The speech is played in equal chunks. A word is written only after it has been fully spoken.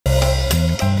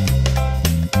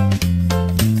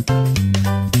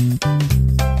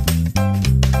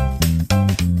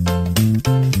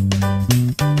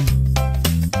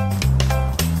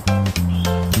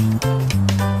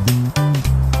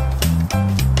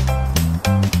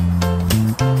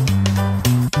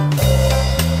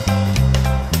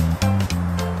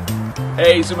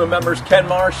Hey Xooma members, Ken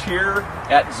Marsh here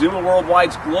at Xooma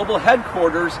Worldwide's global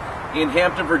headquarters in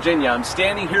Hampton, Virginia. I'm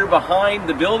standing here behind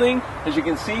the building. As you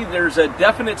can see, there's a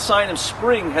definite sign of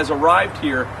spring has arrived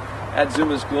here at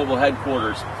Xooma's global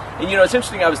headquarters. And you know, it's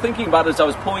interesting, I was thinking about it as I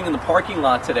was pulling in the parking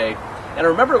lot today, and I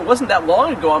remember it wasn't that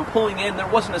long ago I'm pulling in, there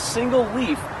wasn't a single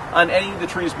leaf on any of the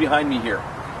trees behind me here.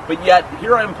 But yet,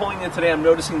 here I am pulling in today, I'm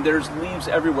noticing there's leaves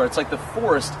everywhere. It's like the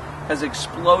forest has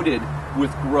exploded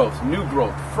with growth, new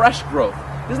growth, fresh growth.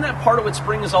 Isn't that part of what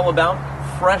spring is all about?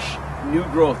 Fresh, new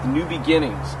growth, new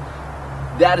beginnings.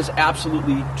 That is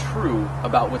absolutely true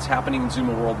about what's happening in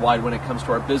Xooma Worldwide when it comes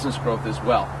to our business growth as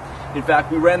well. In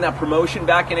fact, we ran that promotion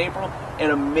back in April,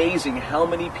 and amazing how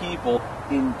many people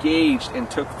engaged and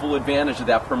took full advantage of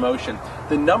that promotion.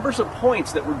 The numbers of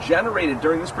points that were generated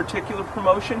during this particular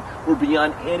promotion were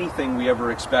beyond anything we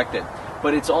ever expected.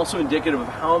 But it's also indicative of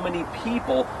how many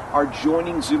people are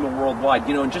joining Xooma Worldwide.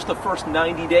 You know, in just the first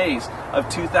 90 days of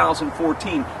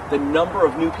 2014, the number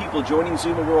of new people joining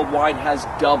Xooma Worldwide has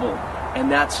doubled,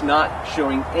 and that's not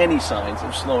showing any signs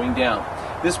of slowing down.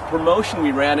 This promotion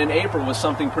we ran in April was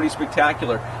something pretty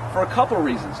spectacular for a couple of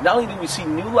reasons. Not only did we see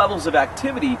new levels of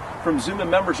activity from Xooma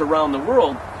members around the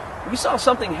world, we saw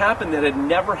something happen that had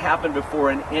never happened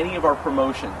before in any of our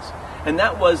promotions. And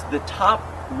that was the top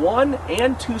 1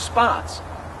 and 2 spots,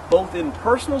 both in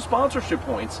personal sponsorship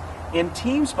points and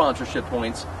team sponsorship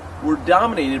points, were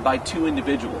dominated by 2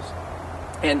 individuals.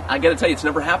 And I got to tell you, it's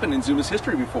never happened in Xooma's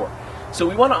history before. So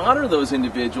we want to honor those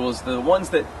individuals, the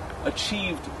ones that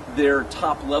achieved their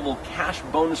top level cash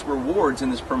bonus rewards in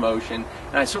this promotion,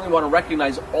 and I certainly want to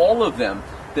recognize all of them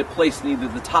that placed in either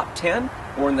the top 10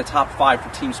 or in the top 5 for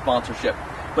team sponsorship.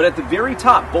 But at the very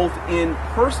top, both in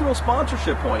personal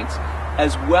sponsorship points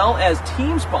as well as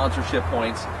team sponsorship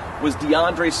points, was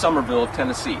DeAndre Somerville of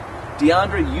Tennessee.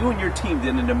 DeAndre, you and your team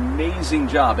did an amazing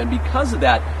job, and because of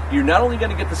that, you're not only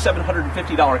going to get the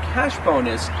 $750 cash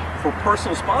bonus for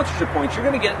personal sponsorship points, you're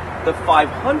going to get the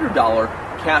 $500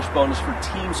 cash bonus for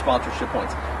team sponsorship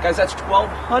points. Guys, that's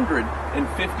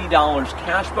 $1,250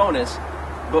 cash bonus,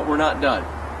 but we're not done.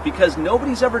 Because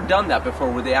nobody's ever done that before,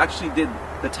 where they actually did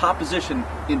the top position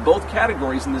in both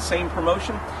categories in the same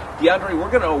promotion. DeAndre, we're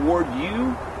going to award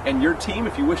you and your team,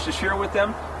 if you wish to share with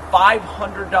them,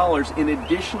 $500 in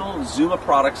additional Xooma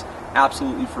products,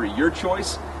 absolutely free. Your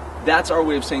choice. That's our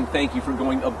way of saying thank you for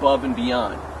going above and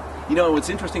beyond. You know, what's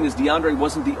interesting is DeAndre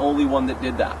wasn't the only one that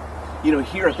did that. You know,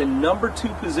 here at the number 2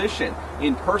 position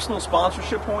in personal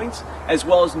sponsorship points, as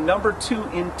well as number 2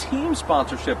 in team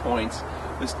sponsorship points,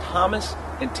 was Thomas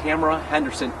and Tamara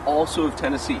Henderson, also of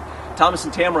Tennessee. Thomas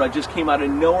and Tamara just came out of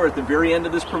nowhere at the very end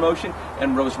of this promotion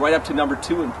and rose right up to number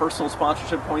 2 in personal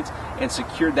sponsorship points and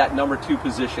secured that number 2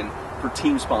 position for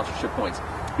team sponsorship points.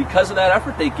 Because of that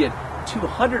effort, they get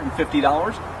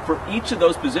 $250 for each of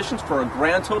those positions for a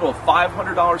grand total of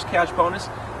 $500 cash bonus.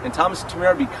 And Thomas and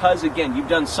Tamara, because again, you've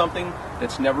done something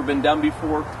that's never been done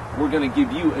before, we're going to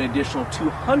give you an additional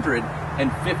 $250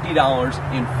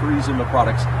 in free Xooma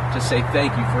products to say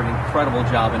thank you for an incredible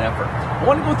job and effort. I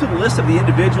want to go through the list of the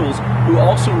individuals who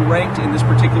also ranked in this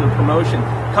particular promotion.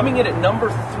 Coming in at number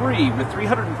 3 with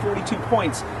 342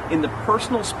 points in the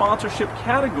personal sponsorship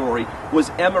category was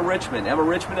Emma Richmond. Emma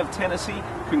Richmond of Tennessee,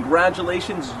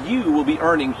 congratulations, you will be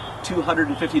earning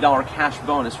 $250 cash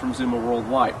bonus from Xooma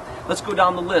Worldwide. Let's go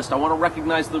down the list. I want to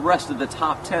recognize the rest of the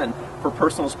top 10 for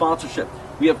personal sponsorship.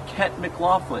 We have Kent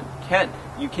McLaughlin. Kent,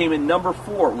 you came in number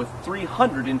 4 with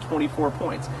 324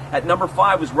 points. At number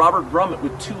 5 was Robert Brummett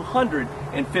with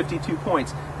 252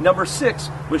 points. Number 6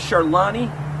 was Charlani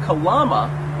Kalama,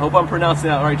 I hope I'm pronouncing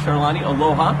that right, Charlani,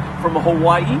 aloha, from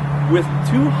Hawaii with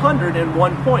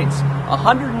 201 points.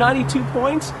 192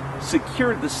 points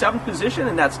secured the 7th position,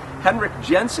 and that's Henrik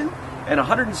Jensen. And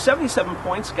 177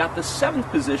 points got the 7th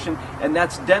position, and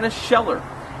that's Dennis Scheller.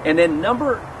 And then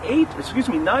number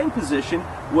 9 position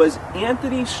was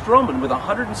Anthony Stroman with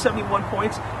 171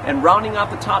 points, and rounding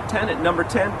out the top 10 at number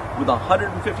 10 with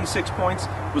 156 points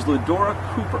was Ladora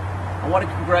Cooper. I want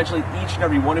to congratulate each and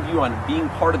every one of you on being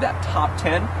part of that top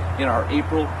 10 in our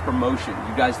April promotion.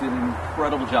 You guys did an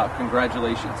incredible job.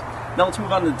 Congratulations. Now let's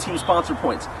move on to the team sponsor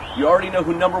points. You already know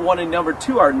who number 1 and number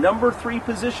 2 are. Number 3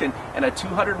 position and a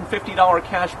 $250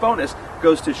 cash bonus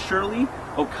goes to Shirley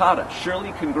Okada.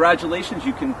 Shirley, congratulations.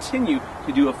 You continue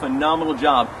to do a phenomenal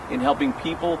job in helping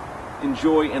people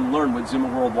enjoy and learn what Xooma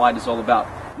Worldwide is all about.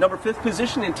 Number 5th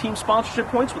position in team sponsorship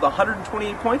points with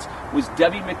 128 points was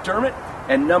Debbie McDermott.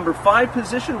 And number 5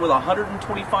 position with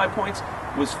 125 points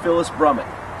was Phyllis Brummett.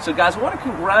 So guys, I want to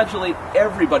congratulate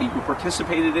everybody who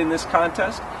participated in this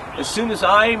contest. As soon as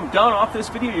I'm done off this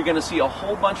video, you're going to see a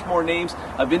whole bunch more names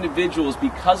of individuals,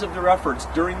 because of their efforts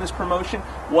during this promotion,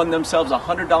 won themselves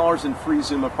 $100 in free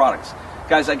Xooma products.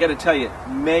 Guys, I got to tell you,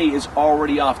 May is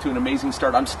already off to an amazing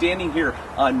start. I'm standing here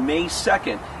on May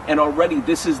 2nd, and already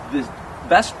this is the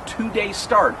best 2-day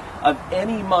start of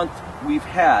any month we've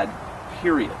had,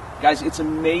 period. Guys, it's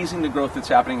amazing the growth that's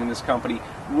happening in this company.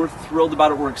 We're thrilled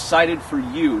about it. We're excited for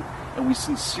you, and we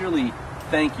sincerely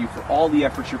thank you for all the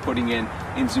efforts you're putting in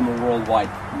Xooma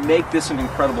Worldwide. Make this an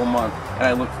incredible month, and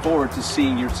I look forward to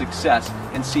seeing your success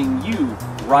and seeing you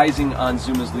rising on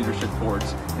Xooma's leadership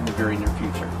boards in the very near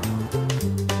future.